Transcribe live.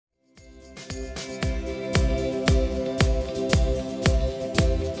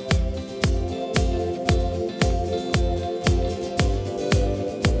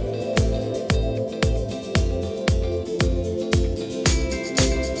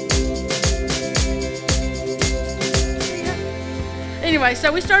Anyway,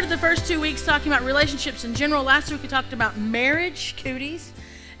 so we started the first 2 weeks talking about relationships in general. Last week we talked about marriage, cooties.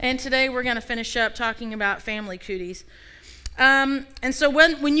 And today we're going to finish up talking about family cooties. And so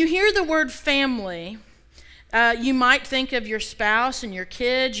when you hear the word family, you might think of your spouse and your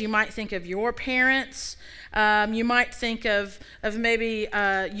kids. You might think of your parents. You might think of maybe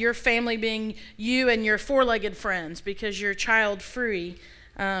your family being you and your four-legged friends because you're child-free.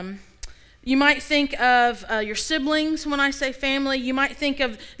 You might think of your siblings when I say family. You might think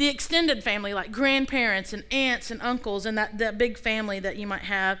of the extended family, like grandparents and aunts and uncles and that big family that you might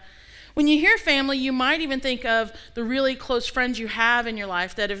have. When you hear family, you might even think of the really close friends you have in your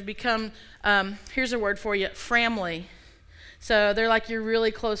life that have become, here's a word for you, framly. So they're like your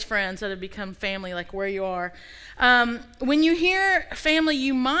really close friends that have become family, like where you are. When you hear family,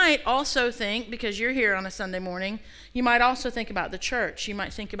 you might also think, because you're here on a Sunday morning, you might also think about the church. You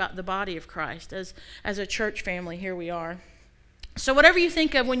might think about the body of Christ as a church family. Here we are. So whatever you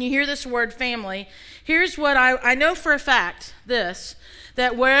think of when you hear this word family, here's what I know for a fact,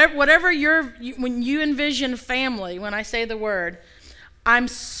 that when you envision family, when I say the word, I'm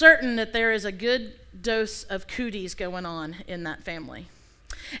certain that there is a good dose of cooties going on in that family.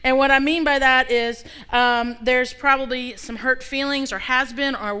 And what I mean by that is there's probably some hurt feelings, or has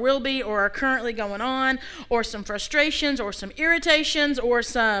been, or will be, or are currently going on, or some frustrations, or some irritations, or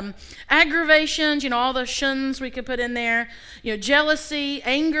some aggravations, all those shuns we could put in there. Jealousy,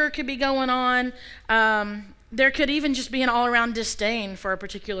 anger could be going on. There could even just be an all-around disdain for a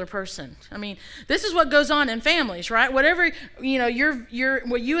particular person. I mean, this is what goes on in families, right? Whatever,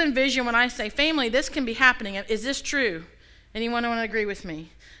 what you envision when I say family, this can be happening. Is this true? Anyone want to agree with me?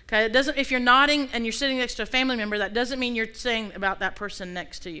 Okay, it doesn't. If you're nodding and you're sitting next to a family member, that doesn't mean you're saying about that person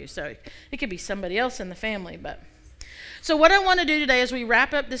next to you. So it could be somebody else in the family. So what I want to do today as we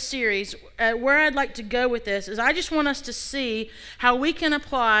wrap up this series, where I'd like to go with this is I just want us to see how we can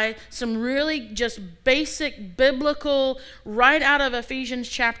apply some really just basic biblical, right out of Ephesians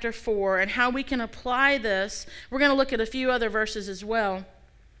chapter 4, and how we can apply this. We're going to look at a few other verses as well.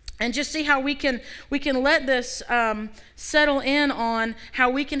 And just see how we can let this settle in on how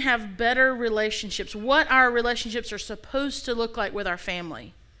we can have better relationships, what our relationships are supposed to look like with our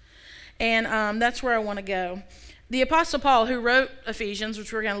family. And that's where I want to go. The Apostle Paul, who wrote Ephesians,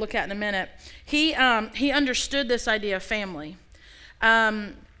 which we're going to look at in a minute, he understood this idea of family.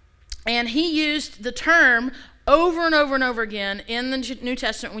 And he used the term over and over and over again in the New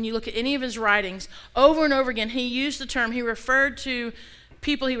Testament. When you look at any of his writings, over and over again, he used the term. He referred to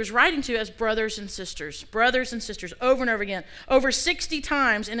people he was writing to as brothers and sisters, over and over again. Over 60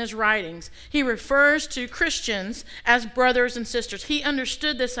 times in his writings, he refers to Christians as brothers and sisters. He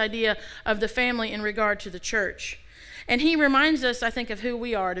understood this idea of the family in regard to the church. And he reminds us, I think, of who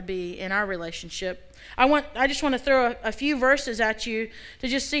we are to be in our relationship. I just want to throw a few verses at you to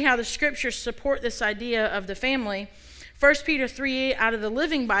just see how the scriptures support this idea of the family. 1 Peter 3 out of the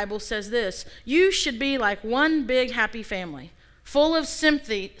Living Bible says this: you should be like one big happy family, full of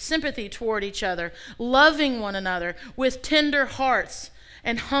sympathy toward each other, loving one another with tender hearts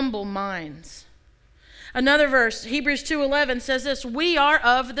and humble minds. Another verse, Hebrews 2:11 says this: we are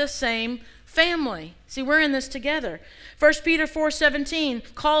of the same family. See, we're in this together. 1 Peter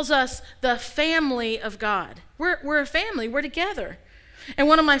 4:17 calls us the family of God. We're a family. We're together. And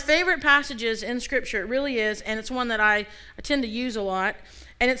one of my favorite passages in Scripture, it really is, and it's one that I tend to use a lot,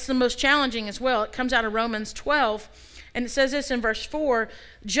 and it's the most challenging as well. It comes out of Romans 12. And it says this in verse 4,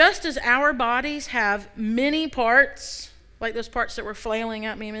 just as our bodies have many parts, like those parts that were flailing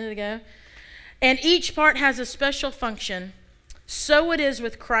at me a minute ago, and each part has a special function, so it is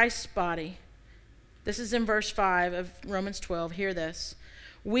with Christ's body. This is in verse 5 of Romans 12. Hear this.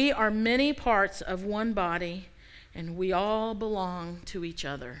 We are many parts of one body, and we all belong to each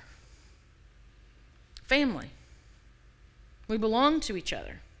other. Family. We belong to each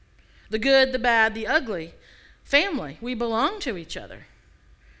other. The good, the bad, the ugly. Family. We belong to each other.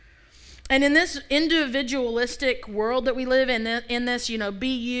 And in this individualistic world that we live in this, be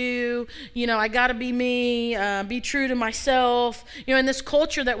you, I got to be me, be true to myself, in this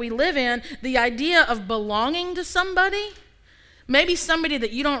culture that we live in, the idea of belonging to somebody, maybe somebody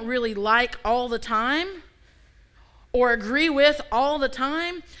that you don't really like all the time or agree with all the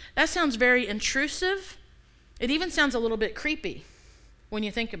time, that sounds very intrusive. It even sounds a little bit creepy when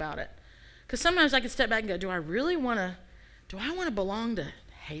you think about it. Because sometimes I can step back and go, do I want to belong to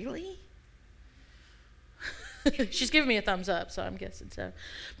Haley? She's giving me a thumbs up, so I'm guessing so.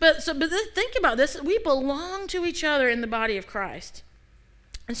 But think about this. We belong to each other in the body of Christ.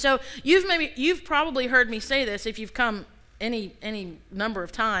 And so you've probably heard me say this if you've come any number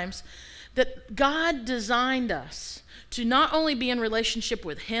of times, that God designed us to not only be in relationship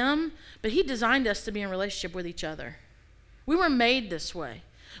with Him, but He designed us to be in relationship with each other. We were made this way.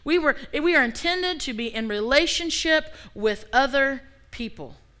 We are intended to be in relationship with other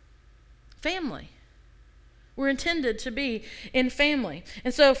people. Family. We're intended to be in family.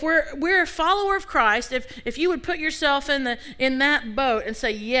 And so if we're a follower of Christ, if you would put yourself in that boat and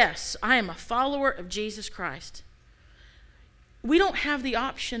say, yes, I am a follower of Jesus Christ, we don't have the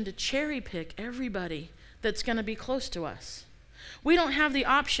option to cherry pick everybody that's going to be close to us. We don't have the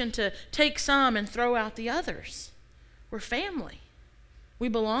option to take some and throw out the others. We're family. We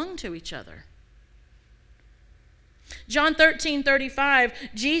belong to each other. John 13:35,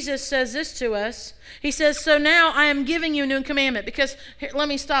 Jesus says this to us. He says, so now I am giving you a new commandment. Because, here, let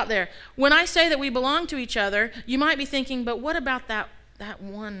me stop there. When I say that we belong to each other, you might be thinking, but what about that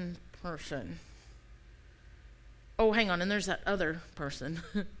one person? Oh, hang on, and there's that other person.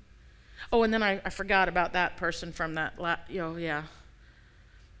 Oh, and then I forgot about that person from that, yeah.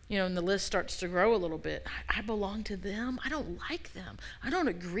 And the list starts to grow a little bit. I belong to them. I don't like them. I don't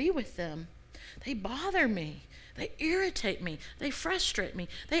agree with them. They bother me. They irritate me. They frustrate me.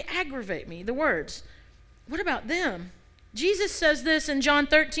 They aggravate me. The words. What about them? Jesus says this in John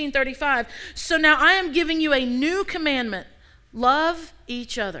 13:35. So now I am giving you a new commandment. Love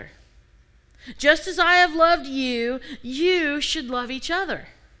each other. Just as I have loved you, you should love each other.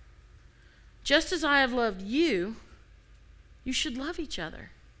 Just as I have loved you, you should love each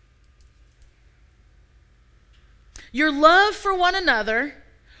other. Your love for one another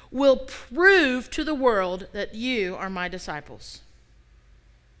will prove to the world that you are my disciples.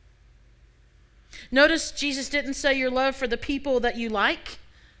 Notice Jesus didn't say your love for the people that you like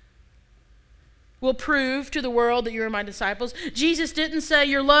will prove to the world that you are my disciples. Jesus didn't say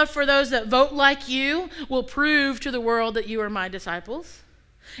your love for those that vote like you will prove to the world that you are my disciples.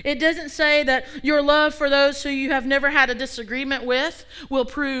 It doesn't say that your love for those who you have never had a disagreement with will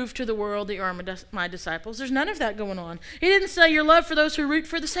prove to the world that you are my disciples. There's none of that going on. He didn't say your love for those who root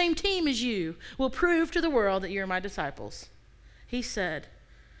for the same team as you will prove to the world that you're my disciples. He said,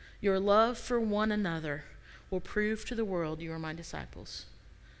 your love for one another will prove to the world you are my disciples.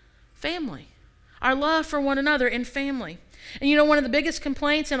 Family. Our love for one another in family. And one of the biggest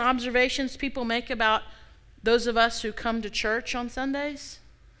complaints and observations people make about those of us who come to church on Sundays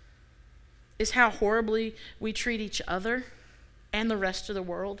is how horribly we treat each other and the rest of the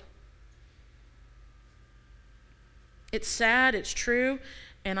world. It's sad, it's true,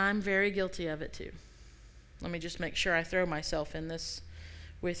 and I'm very guilty of it too. Let me just make sure I throw myself in this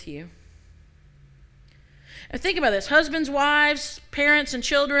with you. And think about this. Husbands, wives, parents and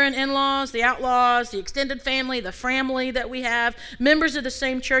children, in-laws, the outlaws, the extended family, the family that we have, members of the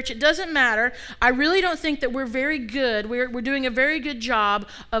same church. It doesn't matter. I really don't think that we're very good. We're doing a very good job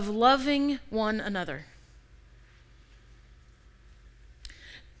of loving one another.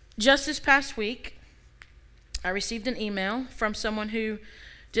 Just this past week, I received an email from someone who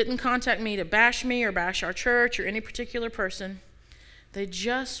didn't contact me to bash me or bash our church or any particular person. They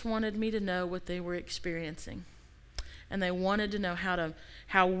just wanted me to know what they were experiencing. And they wanted to know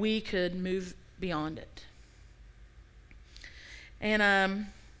how we could move beyond it. And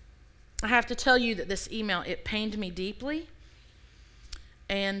I have to tell you that this email, it pained me deeply.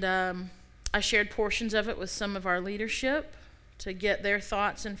 And I shared portions of it with some of our leadership to get their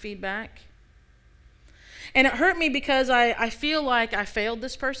thoughts and feedback. And it hurt me because I feel like I failed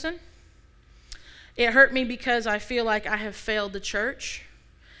this person. It hurt me because I feel like I have failed the church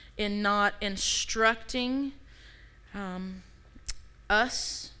in not instructing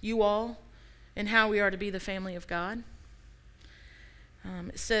us, you all, in how we are to be the family of God.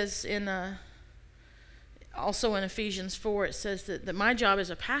 It says also in Ephesians 4, it says that my job as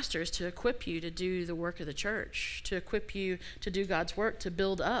a pastor is to equip you to do the work of the church, to equip you to do God's work, to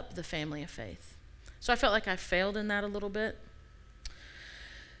build up the family of faith. So I felt like I failed in that a little bit.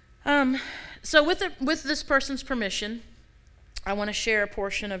 So with this person's permission, I want to share a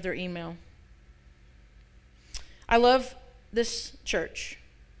portion of their email. I love this church.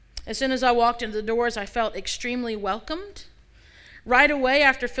 As soon as I walked into the doors, I felt extremely welcomed. Right away,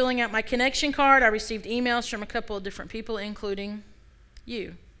 after filling out my connection card, I received emails from a couple of different people, including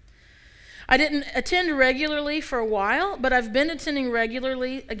you. I didn't attend regularly for a while, but I've been attending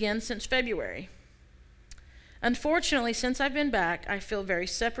regularly again since February. Unfortunately, since I've been back, I feel very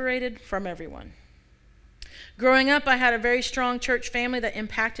separated from everyone. Growing up, I had a very strong church family that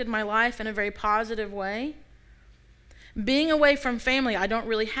impacted my life in a very positive way. Being away from family, I don't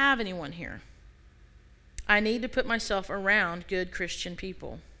really have anyone here. I need to put myself around good Christian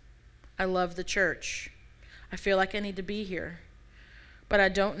people. I love the church. I feel like I need to be here, but I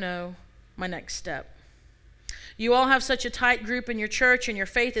don't know my next step. You all have such a tight group in your church and your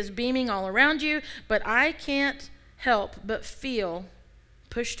faith is beaming all around you, but I can't help but feel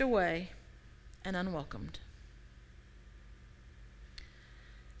pushed away and unwelcomed.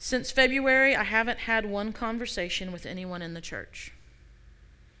 Since February, I haven't had one conversation with anyone in the church.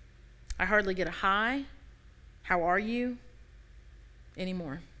 I hardly get a hi, how are you,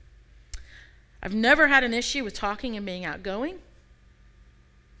 anymore. I've never had an issue with talking and being outgoing.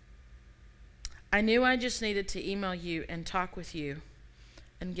 I knew I just needed to email you and talk with you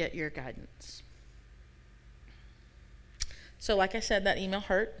and get your guidance. So like I said, that email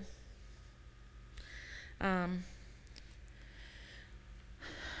hurt. But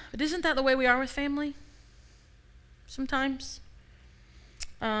isn't that the way we are with family? Sometimes.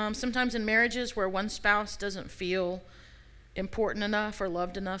 Sometimes in marriages where one spouse doesn't feel important enough or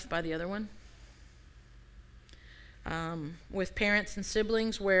loved enough by the other one. With parents and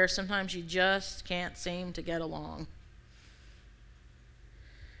siblings where sometimes you just can't seem to get along.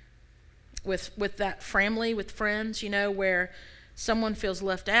 With that family, with friends, where someone feels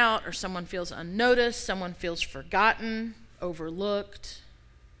left out or someone feels unnoticed, someone feels forgotten, overlooked.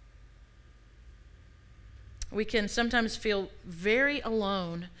 We can sometimes feel very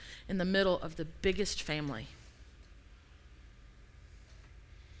alone in the middle of the biggest family.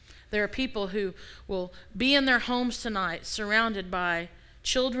 There are people who will be in their homes tonight surrounded by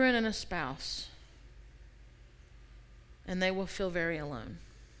children and a spouse, and they will feel very alone.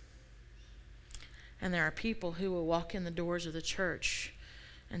 And there are people who will walk in the doors of the church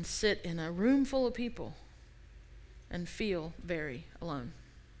and sit in a room full of people and feel very alone.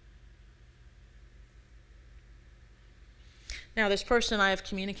 Now, this person I have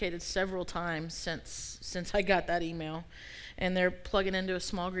communicated several times since I got that email, and they're plugging into a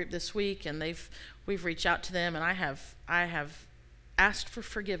small group this week, and we've reached out to them, and I have asked for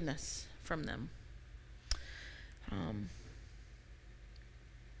forgiveness from them.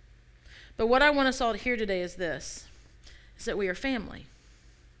 But what I want us all to hear today is this: is that we are family.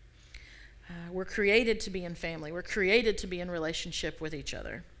 We're created to be in family. We're created to be in relationship with each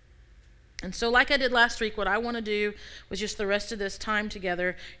other. And so like I did last week, what I want to do with just the rest of this time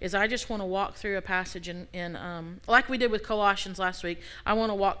together is I just want to walk through a passage in like we did with Colossians last week, I want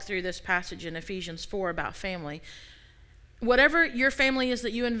to walk through this passage in Ephesians 4 about family. Whatever your family is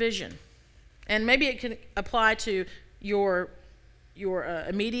that you envision, and maybe it can apply to your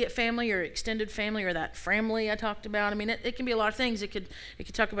immediate family, your extended family, or that family I talked about. I mean, it can be a lot of things. It could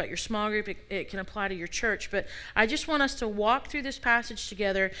talk about your small group. It can apply to your church. But I just want us to walk through this passage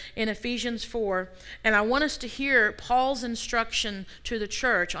together in Ephesians 4, and I want us to hear Paul's instruction to the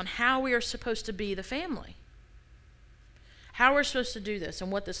church on how we are supposed to be the family, how we're supposed to do this,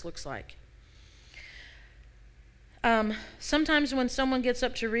 and what this looks like. Sometimes when someone gets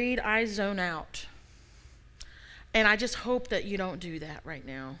up to read, I zone out. And I just hope that you don't do that right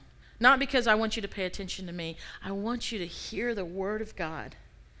now. Not because I want you to pay attention to me. I want you to hear the Word of God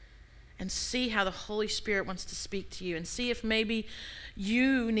and see how the Holy Spirit wants to speak to you, and see if maybe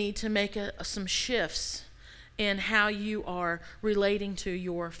you need to make some shifts in how you are relating to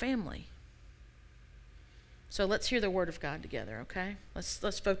your family. So let's hear the Word of God together, okay?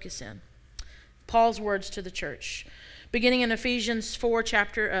 Let's focus in. Paul's words to the church, beginning in Ephesians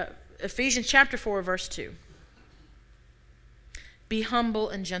chapter 4, verse 2. Be humble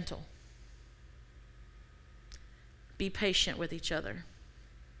and gentle. Be patient with each other,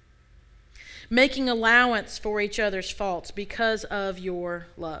 making allowance for each other's faults because of your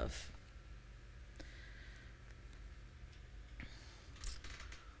love.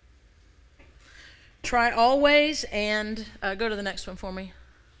 Try always, and go to the next one for me.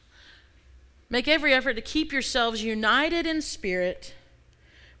 Make every effort to keep yourselves united in spirit,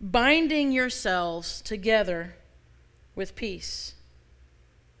 binding yourselves together with peace.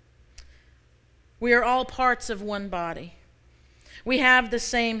 We are all parts of one body. We have the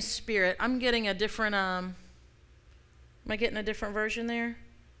same spirit. I'm getting a different, am I getting a different version there?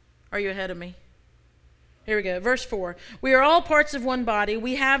 Are you ahead of me? Here we go. Verse 4. We are all parts of one body.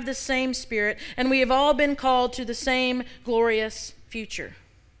 We have the same spirit, and we have all been called to the same glorious future.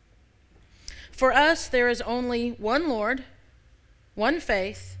 For us, there is only one Lord, one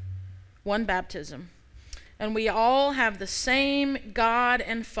faith, one baptism. And we all have the same God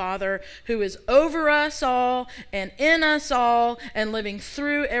and Father who is over us all and in us all and living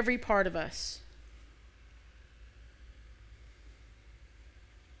through every part of us.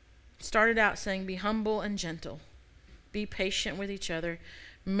 Started out saying, be humble and gentle. Be patient with each other,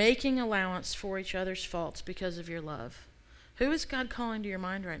 making allowance for each other's faults because of your love. Who is God calling to your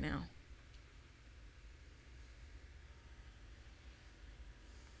mind right now?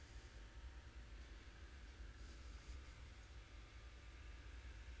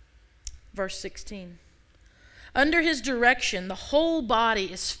 Verse 16. Under his direction, the whole body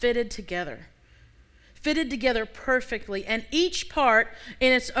is fitted together perfectly, and each part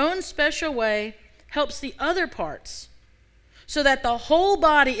in its own special way helps the other parts, so that the whole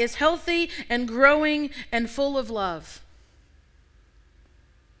body is healthy and growing and full of love.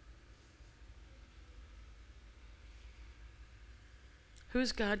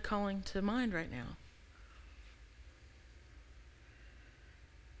 Who's God calling to mind right now?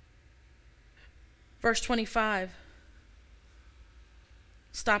 Verse 25.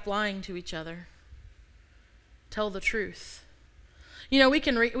 Stop lying to each other. Tell the truth. You know, we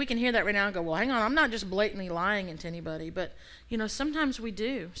can hear that right now and go, well, hang on, I'm not just blatantly lying to anybody. But, you know, sometimes we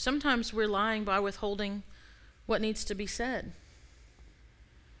do. Sometimes we're lying by withholding what needs to be said.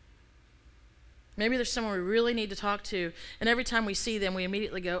 Maybe there's someone we really need to talk to, and every time we see them, we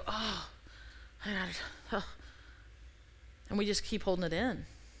immediately go, oh. And we just keep holding it in.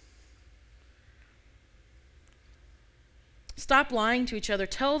 Stop lying to each other.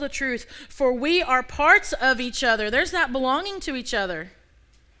 Tell the truth, for we are parts of each other. There's that belonging to each other.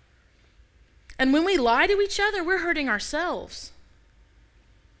 And when we lie to each other, we're hurting ourselves.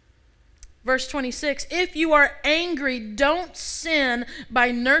 Verse 26, if you are angry, don't sin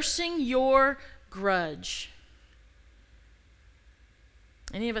by nursing your grudge.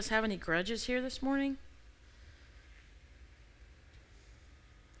 Any of us have any grudges here this morning?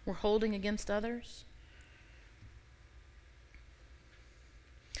 We're holding against others?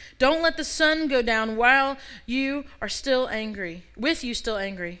 Don't let the sun go down while you are still angry, with you still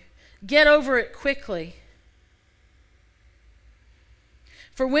angry. Get over it quickly.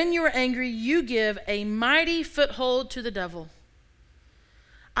 For when you are angry, you give a mighty foothold to the devil.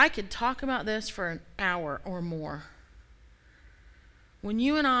 I could talk about this for an hour or more. When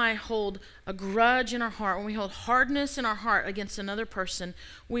you and I hold a grudge in our heart, when we hold hardness in our heart against another person,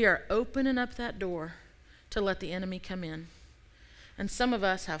 we are opening up that door to let the enemy come in. And some of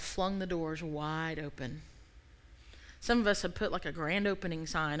us have flung the doors wide open. Some of us have put like a grand opening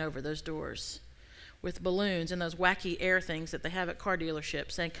sign over those doors with balloons and those wacky air things that they have at car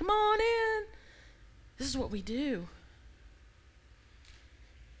dealerships saying, come on in. This is what we do.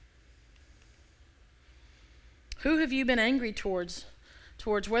 Who have you been angry towards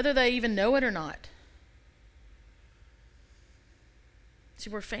whether they even know it or not? See,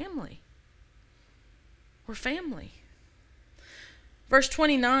 we're family. We're family. Verse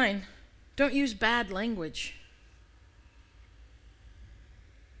 29, don't use bad language.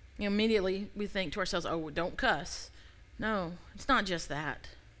 You know, immediately we think to ourselves, oh, don't cuss. No, it's not just that.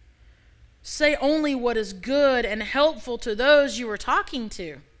 Say only what is good and helpful to those you are talking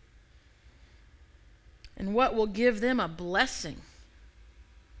to, and what will give them a blessing.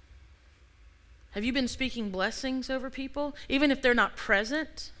 Have you been speaking blessings over people, even if they're not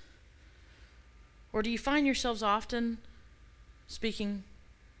present? Or do you find yourselves often speaking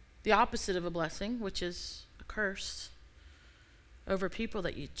the opposite of a blessing, which is a curse, over people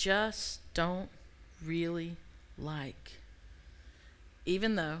that you just don't really like,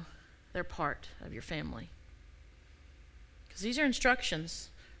 even though they're part of your family? Because these are instructions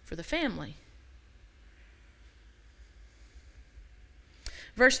for the family.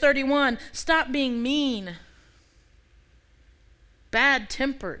 Verse 31, stop being mean,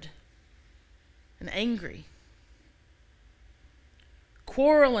 bad-tempered, and angry.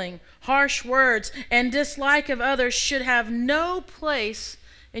 Quarreling, harsh words, and dislike of others should have no place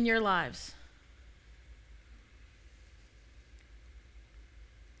in your lives.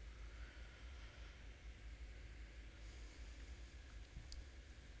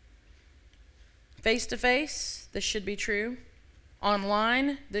 Face to face, this should be true.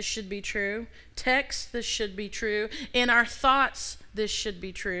 Online, this should be true. Text, this should be true. In our thoughts, this should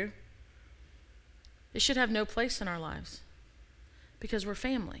be true. It should have no place in our lives because we're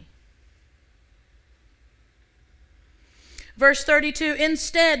family. Verse 32,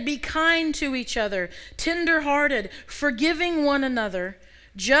 instead, be kind to each other, tender-hearted, forgiving one another,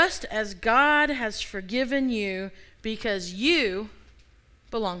 just as God has forgiven you, because you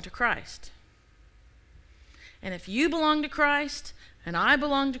belong to Christ. And if you belong to Christ and I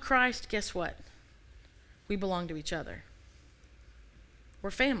belong to Christ, guess what? We belong to each other. We're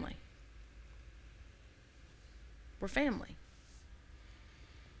family. We're family.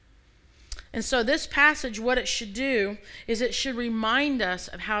 And so this passage, what it should do is it should remind us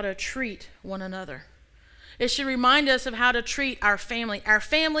of how to treat one another. It should remind us of how to treat our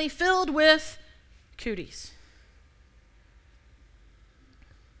family filled with cooties.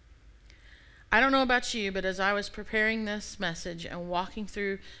 I don't know about you, but as I was preparing this message and walking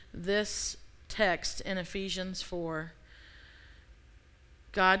through this text in Ephesians 4,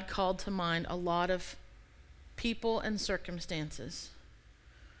 God called to mind a lot of people and circumstances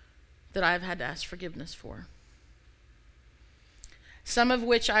that I've had to ask forgiveness for. Some of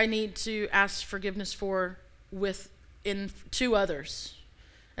which I need to ask forgiveness for to others.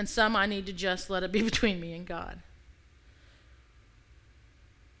 And some I need to just let it be between me and God.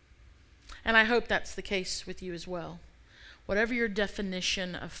 And I hope that's the case with you as well. Whatever your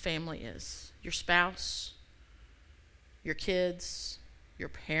definition of family is, your spouse, your kids, your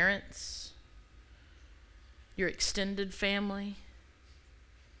parents, your extended family,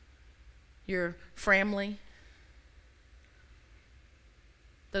 your family,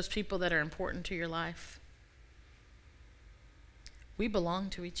 those people that are important to your life. We belong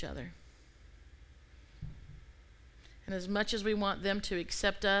to each other. And as much as we want them to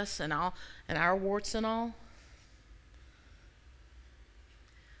accept us and our warts and all,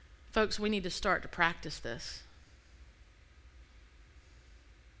 folks, we need to start to practice this.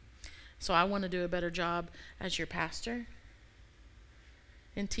 So I want to do a better job as your pastor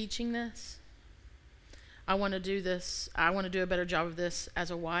in teaching this. I want to do a better job of this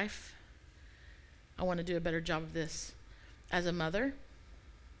as a wife. I want to do a better job of this as a mother.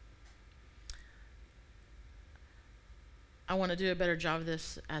 I want to do a better job of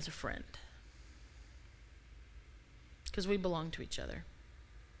this as a friend. Because we belong to each other.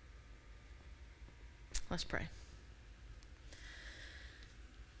 Let's pray.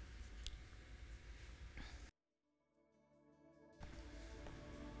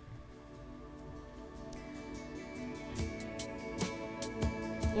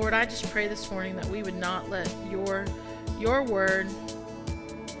 Lord, I just pray this morning that we would not let your word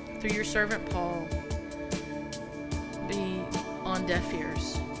through your servant Paul be on deaf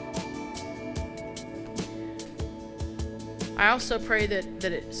ears. I also pray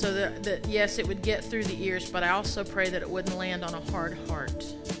that yes, it would get through the ears, but I also pray that it wouldn't land on a hard heart.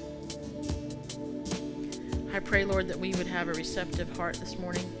 I pray, Lord, that we would have a receptive heart this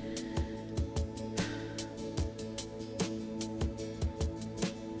morning.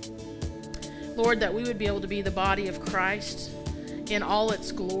 Lord, that we would be able to be the body of Christ in all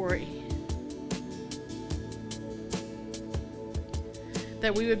its glory.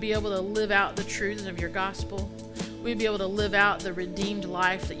 That we would be able to live out the truths of your gospel. We'd be able to live out the redeemed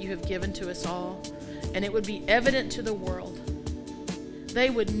life that you have given to us all. And it would be evident to the world. They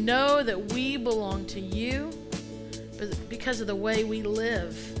would know that we belong to you because of the way we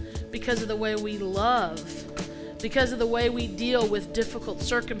live, because of the way we love, because of the way we deal with difficult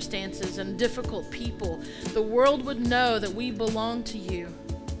circumstances and difficult people. The world would know that we belong to you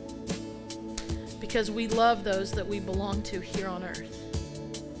because we love those that we belong to here on earth.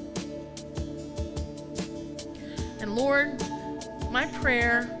 And Lord, my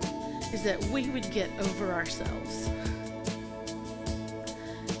prayer is that we would get over ourselves.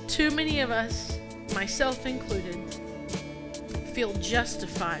 Too many of us, myself included, feel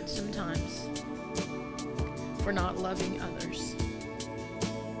justified sometimes for not loving others.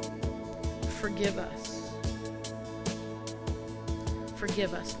 Forgive us.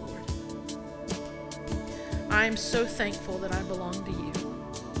 Forgive us, Lord. I am so thankful that I belong to you.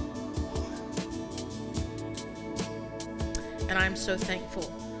 And I'm so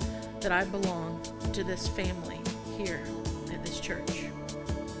thankful that I belong to this family here at this church.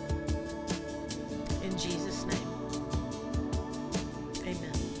 In Jesus' name.